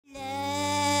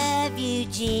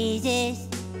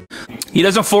He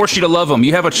doesn't force you to love him.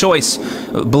 You have a choice.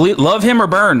 Love him or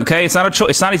burn, okay? It's not a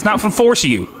choice. He's not from force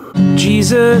you.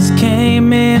 Jesus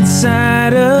came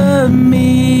inside of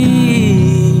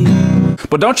me.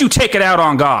 But don't you take it out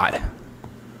on God.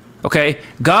 Okay?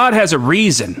 God has a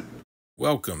reason.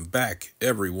 Welcome back,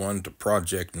 everyone, to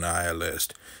Project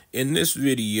Nihilist. In this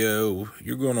video,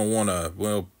 you're going to want to,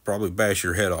 well, probably bash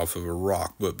your head off of a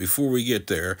rock. But before we get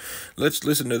there, let's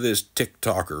listen to this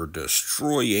TikToker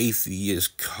destroy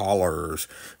atheist callers,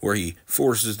 where he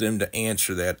forces them to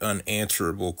answer that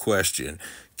unanswerable question.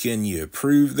 Can you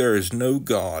prove there is no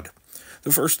God?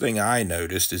 The first thing I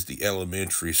noticed is the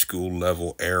elementary school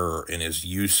level error in his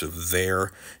use of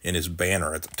there in his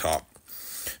banner at the top.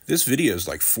 This video is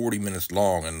like 40 minutes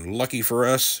long, and lucky for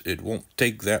us, it won't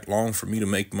take that long for me to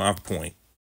make my point.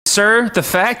 Sir, the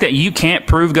fact that you can't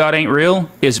prove God ain't real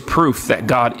is proof that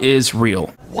God is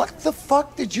real. What the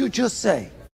fuck did you just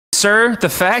say? Sir, the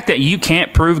fact that you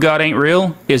can't prove God ain't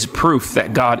real is proof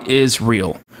that God is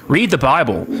real. Read the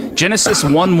Bible. Genesis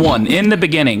 1:1. In the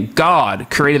beginning, God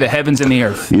created the heavens and the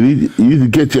earth. You need to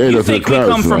get your head off the clouds. You think we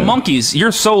come from monkeys?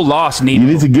 You're so lost, Nemo.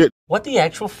 You need to get... What the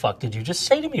actual fuck did you just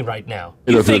say to me right now?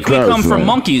 You think we come from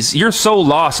monkeys? You're so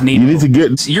lost, Nemo. You need to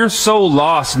get... You're so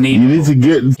lost, Nemo. You need to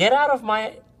get... Get out of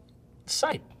my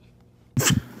sight.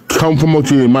 Come from out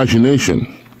your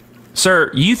imagination.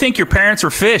 Sir, you think your parents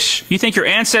were fish. You think your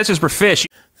ancestors were fish.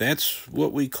 That's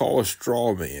what we call a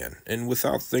straw man. And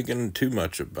without thinking too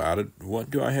much about it, what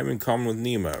do I have in common with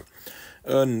Nemo?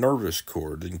 A nervous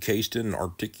cord encased in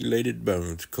articulated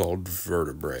bones called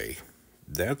vertebrae.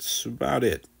 That's about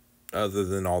it, other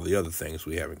than all the other things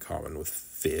we have in common with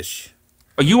fish.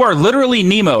 You are literally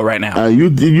Nemo right now. You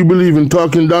believe in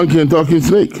talking donkey and talking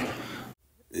snake?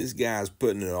 This guy's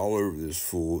putting it all over this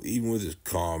fool, even with his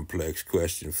complex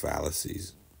question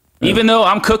fallacies. Even though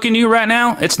I'm cooking you right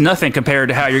now, it's nothing compared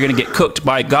to how you're going to get cooked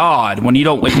by God when you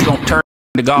don't turn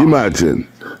to God. Imagine.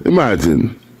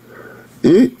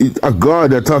 A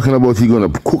God that's talking about he going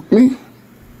to cook me?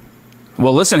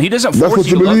 Well, listen, he doesn't force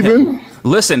you to love him. That's what you believe in?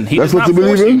 Listen, he does not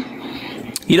force you.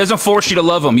 He doesn't force you to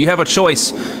love him. You have a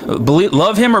choice.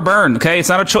 Love him or burn, okay? It's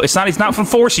not a choice. He's not from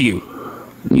force you.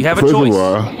 You have a choice.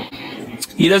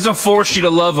 He doesn't force you to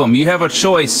love him. You have a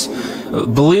choice.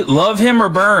 Love him or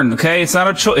burn, okay? It's not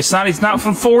a choice. He's not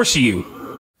from force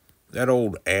you. That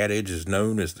old adage is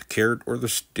known as the carrot or the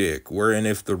stick, wherein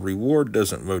if the reward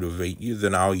doesn't motivate you,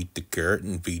 then I'll eat the carrot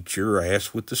and beat your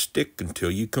ass with the stick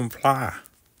until you comply.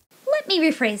 Let me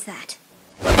rephrase that.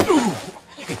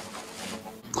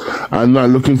 I'm not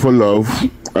looking for love.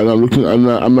 I'm not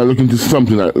looking to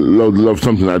something I love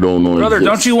something I don't know. Brother,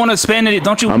 don't you want to spend it?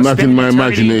 Don't you? I'm not in my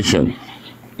imagination.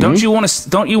 Don't you want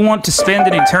to spend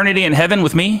an eternity in heaven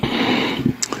with me?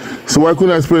 So why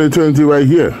couldn't I spend eternity right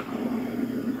here?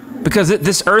 Because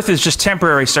this earth is just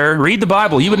temporary, sir. Read the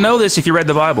Bible. You would know this if you read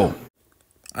the Bible.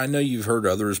 I know you've heard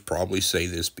others probably say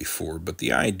this before, but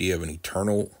the idea of an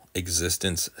eternal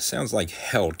existence sounds like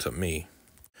hell to me.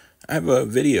 I have a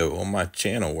video on my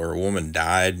channel where a woman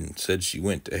died and said she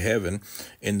went to heaven,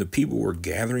 and the people were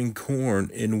gathering corn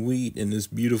and wheat in this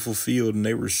beautiful field, and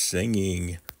they were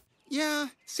singing. Yeah,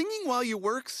 singing while you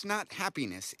work's not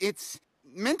happiness. It's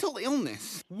mental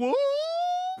illness. Whoa!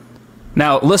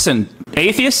 Now, listen,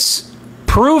 atheists,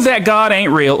 prove that God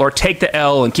ain't real or take the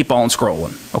L and keep on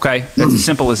scrolling, okay? That's as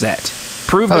simple as that.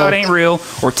 Prove God ain't real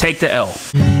or take the L.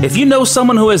 If you know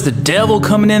someone who has the devil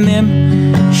coming in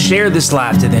them, share this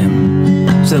live to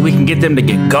them so that we can get them to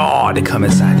get God to come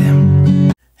inside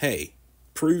them. Hey,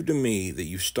 prove to me that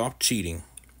you've stopped cheating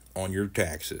on your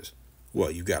taxes.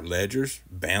 What, you've got ledgers,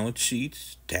 balance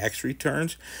sheets, tax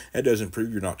returns? That doesn't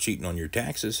prove you're not cheating on your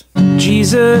taxes.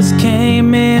 Jesus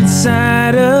came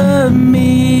inside of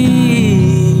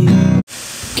me.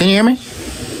 Can you hear me?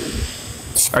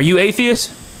 Are you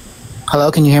atheist?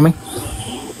 Hello, can you hear me?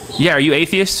 Yeah, are you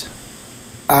atheist?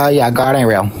 Yeah, God ain't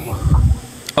real.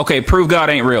 Okay, prove God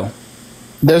ain't real.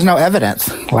 There's no evidence,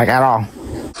 like at all.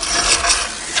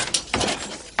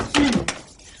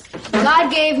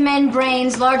 God gave men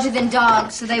brains larger than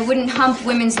dogs so they wouldn't hump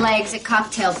women's legs at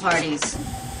cocktail parties.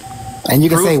 And you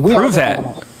can say we prove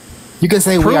that. You can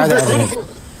say we are the evidence.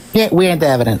 Yeah, we ain't the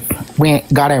evidence.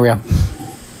 God ain't real.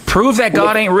 Prove that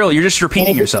God ain't real. You're just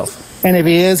repeating yourself. And if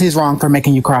he is, he's wrong for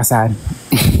making you cross-eyed.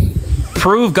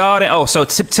 Prove God. Oh, so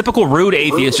typical rude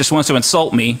atheist just wants to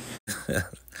insult me.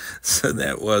 So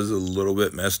that was a little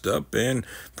bit messed up and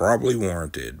probably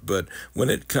warranted. But when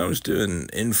it comes to an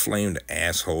inflamed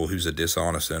asshole who's a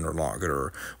dishonest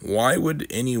interlocutor, why would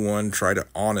anyone try to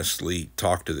honestly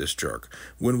talk to this jerk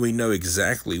when we know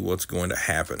exactly what's going to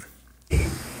happen?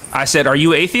 I said, are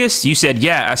you atheist? You said,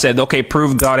 yeah. I said, okay,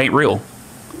 prove God ain't real.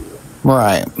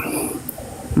 Right.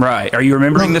 Right. Are you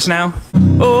remembering this now?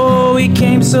 Oh, he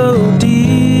came so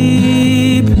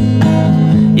deep.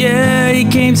 Yeah, he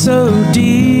came so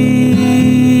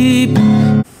deep.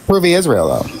 Prove he is real,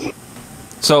 though.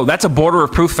 So that's a border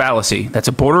of proof fallacy. That's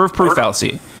a border of proof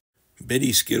fallacy.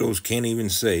 Bitty Skittles can't even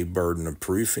say burden of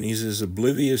proof, and he's as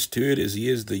oblivious to it as he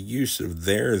is the use of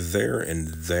there, and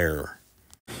there.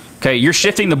 Okay, you're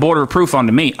shifting the border of proof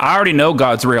onto me. I already know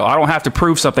God's real. I don't have to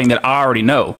prove something that I already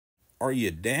know. Are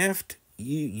you daft?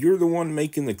 You're the one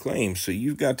making the claim, so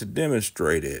you've got to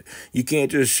demonstrate it. You can't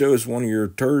just show us one of your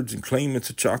turds and claim it's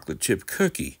a chocolate chip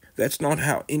cookie. That's not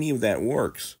how any of that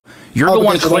works. You're the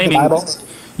one claiming.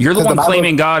 You're the one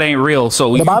claiming God ain't real.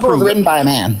 So the Bible was written by a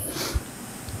man.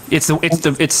 It's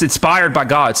inspired by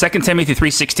God. 2 Timothy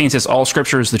 3:16 says all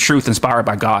Scripture is the truth inspired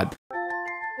by God.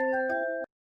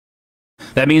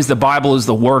 That means the Bible is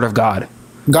the Word of God.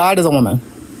 God is a woman.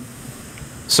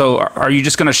 So are you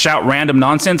just going to shout random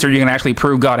nonsense, or are you going to actually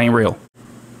prove God ain't real?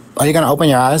 Are you going to open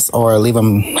your eyes or leave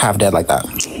them half dead like that?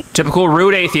 Typical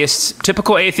rude atheists.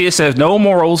 Typical atheists have no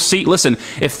morals. See, listen,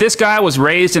 if this guy was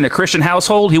raised in a Christian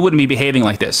household, he wouldn't be behaving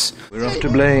like this. We're off to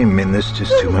blame in this 'tis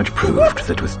too much proved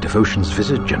that with devotion's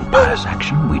visage and pious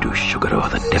action we do sugar o'er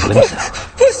the devil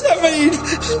himself. What's that mean?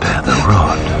 Spare the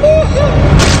rod.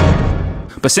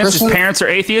 But since his parents are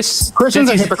atheists... Christians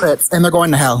are hypocrites, and they're going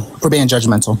to hell for being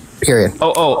judgmental, period.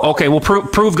 Oh, okay. Well,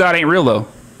 prove God ain't real, though.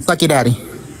 Fuck your daddy.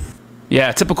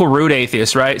 Yeah, typical rude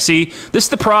atheist, right? See, this is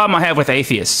the problem I have with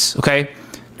atheists, okay?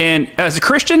 And as a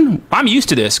Christian, I'm used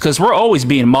to this because we're always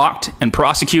being mocked and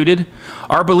prosecuted.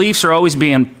 Our beliefs are always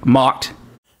being mocked.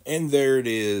 And there it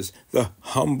is. The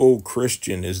humble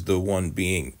Christian is the one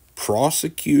being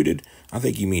prosecuted. I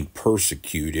think you mean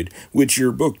persecuted, which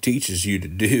your book teaches you to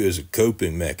do as a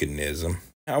coping mechanism.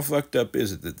 How fucked up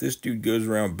is it that this dude goes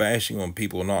around bashing on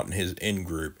people not in his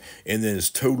in-group and then is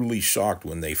totally shocked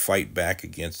when they fight back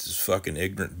against his fucking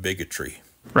ignorant bigotry?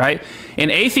 Right?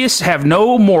 And atheists have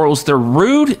no morals. They're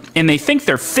rude and they think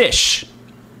they're fish.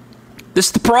 This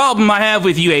is the problem I have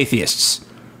with you atheists.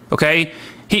 Okay?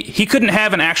 He couldn't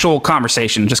have an actual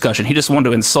conversation, discussion. He just wanted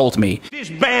to insult me. This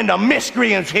band of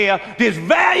miscreants here this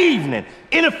very evening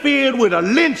interfered with a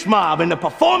lynch mob in the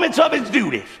performance of its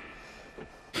duties.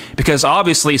 Because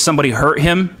obviously somebody hurt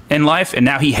him in life and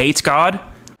now he hates God.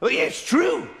 Well, it's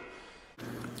true.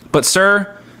 But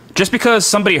sir, just because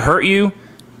somebody hurt you,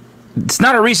 it's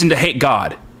not a reason to hate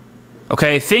God.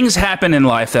 Okay? Things happen in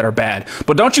life that are bad,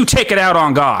 but don't you take it out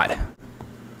on God.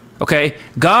 Okay?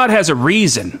 God has a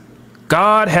reason.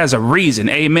 God has a reason.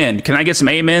 Amen. Can I get some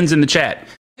amens in the chat?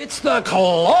 It's the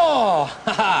claw.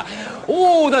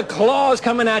 Oh, the claw's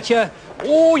coming at you.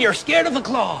 Oh, you're scared of the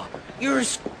claw. You're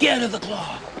scared of the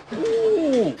claw.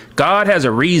 Ooh. God has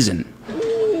a reason.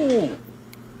 Ooh.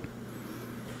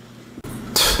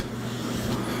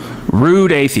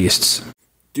 Rude atheists.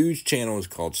 Dude's channel is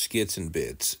called Skits and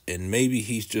Bits, and maybe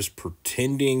he's just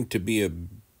pretending to be a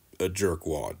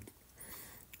jerkwad.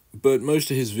 But most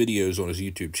of his videos on his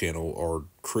YouTube channel are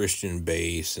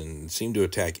Christian-based and seem to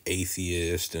attack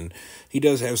atheists, and he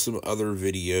does have some other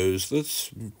videos.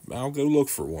 I'll go look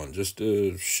for one just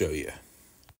to show you.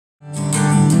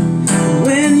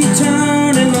 When you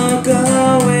turn and look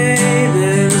away,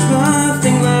 there's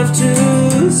nothing left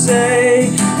to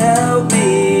say. Help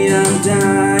me, I'm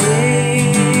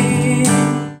dying.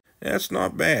 That's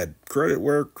not bad. Credit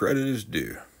where credit is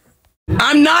due.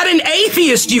 I'm not an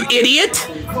atheist, you idiot!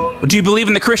 Do you believe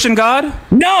in the Christian God?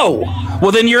 No!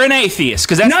 Well, then you're an atheist,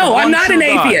 because that's no, I'm not an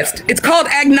atheist. God. It's called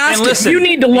agnostic. Listen, you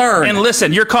need to learn. And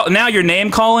listen, now you're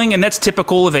name calling, and that's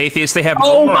typical of atheists. They have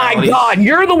no my God,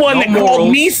 you're the one that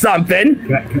called me something.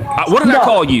 What did I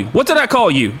call you? What did I call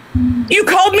you? You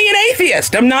called me an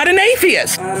atheist. I'm not an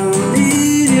atheist. I don't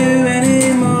need you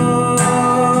anymore.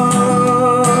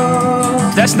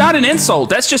 That's not an insult.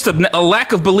 That's just a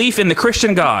lack of belief in the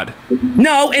Christian God.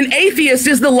 No, an atheist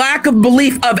is the lack of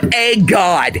belief of a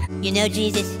God. You know,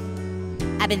 Jesus,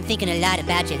 I've been thinking a lot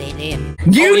about you lately.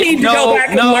 You need to go back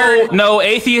and learn. No,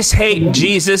 atheists hate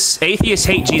Jesus. Atheists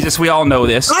hate Jesus. We all know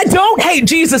this. I don't hate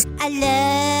Jesus. I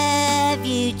love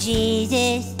you,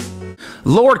 Jesus.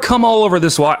 Lord, come all over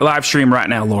this live stream right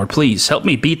now, Lord. Please help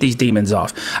me beat these demons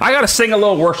off. I got to sing a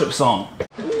little worship song.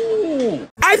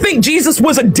 I think Jesus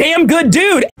was a damn good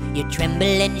dude. You're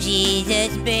trembling,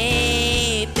 Jesus,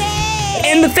 baby.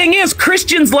 And the thing is,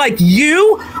 Christians like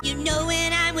you know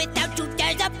when I'm without you,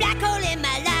 there's a black hole in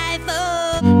my life.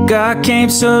 Oh. God came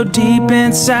so deep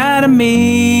inside of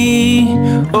me.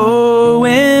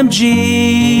 OMG.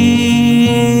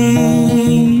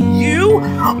 You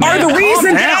are the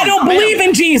reason that I don't believe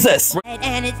in Jesus.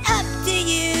 And it's up to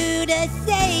you to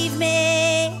save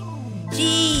me,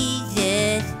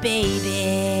 Jesus,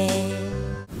 baby.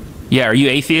 Yeah, are you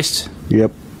atheist?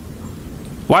 Yep.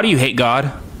 Why do you hate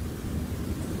God?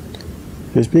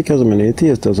 Just because I'm an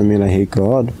atheist doesn't mean I hate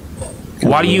God.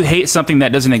 Why do you hate something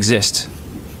that doesn't exist?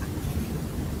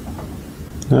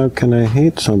 How can I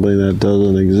hate something that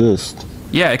doesn't exist?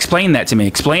 Yeah, explain that to me.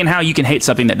 Explain how you can hate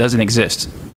something that doesn't exist.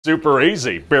 Super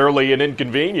easy. Barely an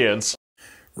inconvenience.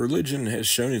 Religion has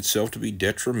shown itself to be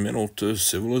detrimental to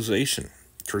civilization.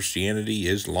 Christianity,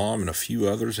 Islam, and a few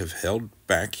others have held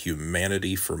back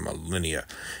humanity for millennia.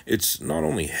 It's not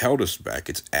only held us back,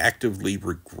 it's actively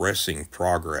regressing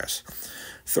progress.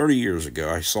 30 years ago,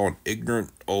 I saw an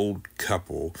ignorant old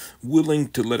couple willing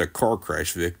to let a car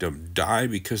crash victim die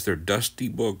because their dusty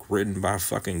book written by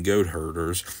fucking goat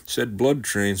herders said blood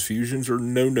transfusions are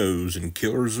no-nos and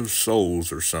killers of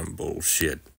souls or some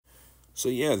bullshit. So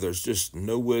yeah, there's just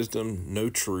no wisdom, no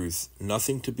truth,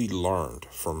 nothing to be learned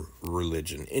from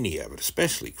religion, any of it,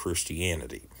 especially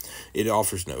Christianity. It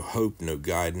offers no hope, no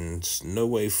guidance, no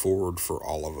way forward for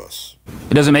all of us.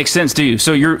 It doesn't make sense to you.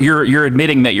 So you're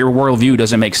admitting that your worldview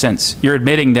doesn't make sense. You're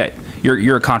admitting that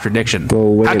you're a contradiction.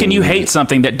 How can you hate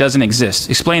something that doesn't exist?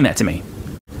 Explain that to me.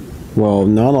 Well,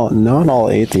 not all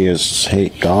atheists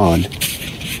hate God.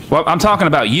 Well, I'm talking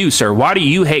about you, sir. Why do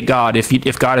you hate God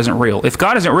if God isn't real? If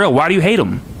God isn't real, why do you hate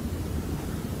him?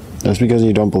 Just because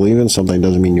you don't believe in something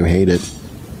doesn't mean you hate it.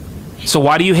 So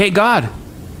why do you hate God?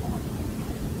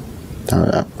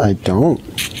 I don't.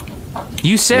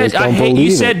 You said I hate.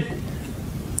 You said,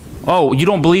 "Oh, you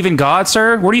don't believe in God,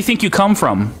 sir? Where do you think you come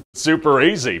from?" Super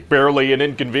easy. Barely an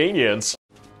inconvenience.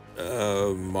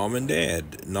 Mom and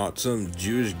Dad, not some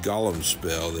Jewish golem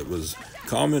spell that was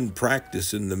common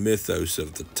practice in the mythos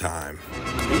of the time.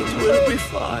 It will be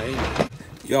fine.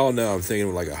 Y'all know I'm thinking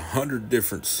of like 100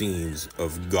 different scenes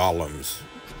of golems.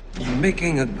 You're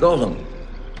making a golem.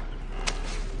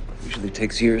 Usually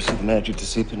takes years for the magic to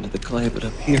seep into the clay, but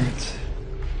up here it's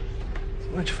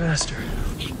much faster.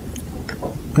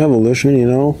 Evolution, you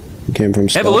know, it came from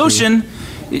evolution.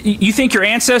 You think your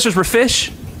ancestors were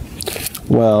fish?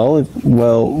 Well,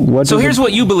 what? So here's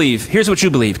what you believe. Here's what you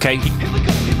believe, okay?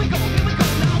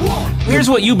 Here's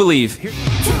what you believe.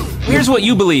 Here's what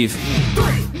you believe.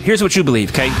 Here's what you believe,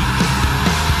 okay?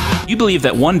 You believe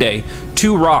that one day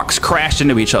 2 rocks crashed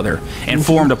into each other and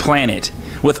formed a planet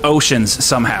with oceans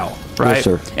somehow, right? Yes,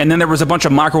 sir. And then there was a bunch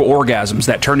of microorganisms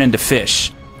that turned into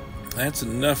fish. That's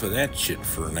enough of that shit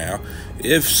for now.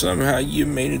 If somehow you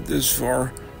made it this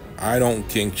far, I don't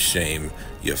kink shame,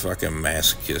 you fucking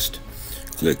masochist.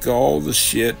 Click all the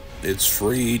shit. It's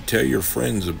free. Tell your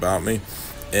friends about me.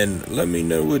 And let me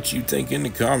know what you think in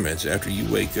the comments after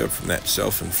you wake up from that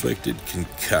self-inflicted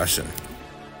concussion.